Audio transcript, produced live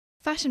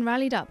Fashion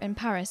rallied up in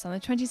Paris on the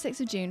 26th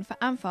of June for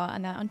AMFAR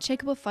and their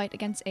unshakable fight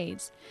against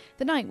AIDS.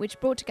 The night, which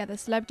brought together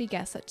celebrity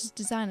guests such as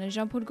designer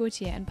Jean-Paul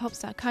Gaultier and pop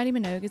star Kylie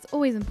Minogue, is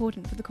always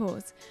important for the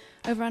cause.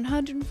 Over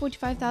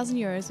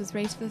 €145,000 was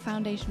raised for the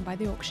foundation by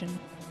the auction.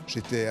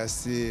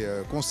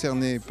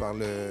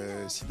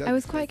 I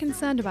was quite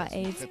concerned about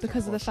AIDS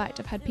because of the fact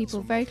I've had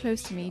people very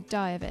close to me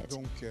die of it.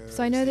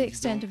 So I know the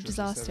extent of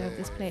disaster of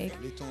this plague,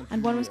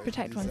 and one must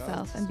protect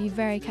oneself and be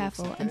very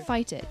careful and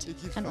fight it,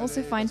 and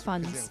also find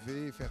funds.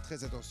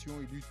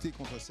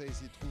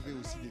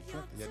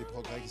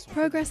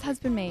 Progress has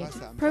been made.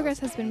 Progress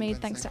has been made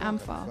thanks to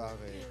AMFAR.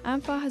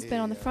 AMFAR has been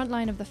on the front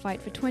line of the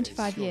fight for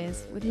 25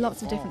 years, with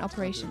lots of different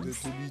operations.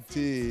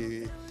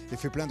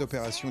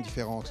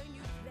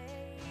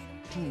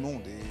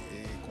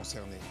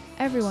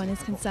 Everyone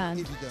is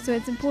concerned, so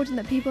it's important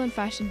that people in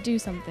fashion do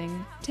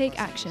something, take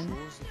action.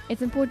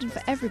 It's important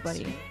for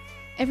everybody.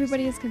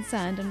 Everybody is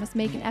concerned and must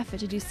make an effort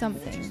to do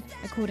something,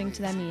 according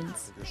to their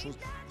means.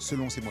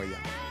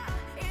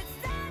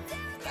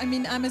 I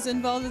mean, I'm as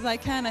involved as I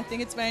can. I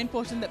think it's very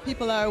important that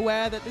people are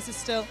aware that this is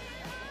still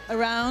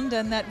around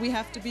and that we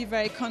have to be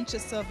very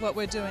conscious of what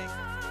we're doing.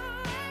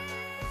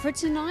 For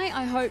tonight,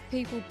 I hope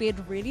people bid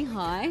really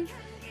high.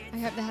 I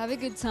hope they have a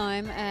good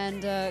time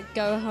and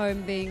go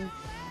home being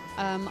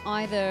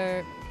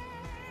either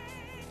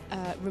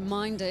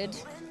reminded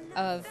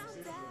of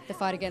the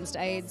fight against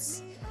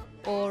AIDS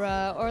or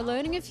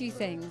learning a few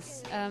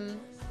things.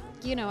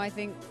 You know, I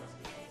think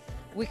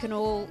we can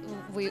all,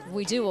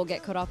 we do all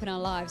get caught up in our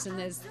lives, and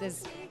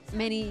there's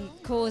many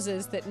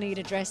causes that need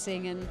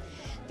addressing, and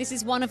this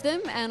is one of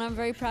them, and I'm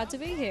very proud to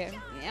be here.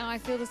 You know, I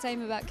feel the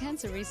same about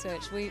cancer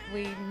research. We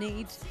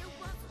need,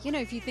 you know,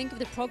 if you think of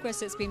the progress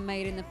that's been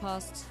made in the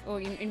past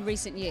or in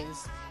recent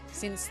years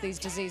since these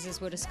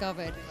diseases were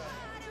discovered,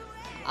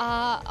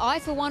 I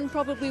for one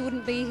probably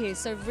wouldn't be here.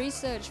 So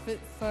research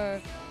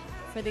for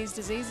these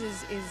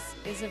diseases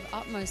is of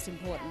utmost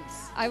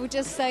importance. I would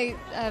just say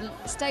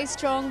stay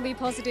strong, be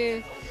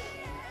positive,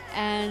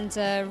 and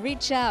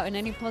reach out, and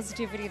any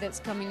positivity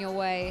that's coming your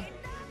way,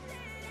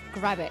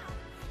 grab it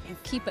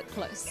and keep it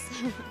close.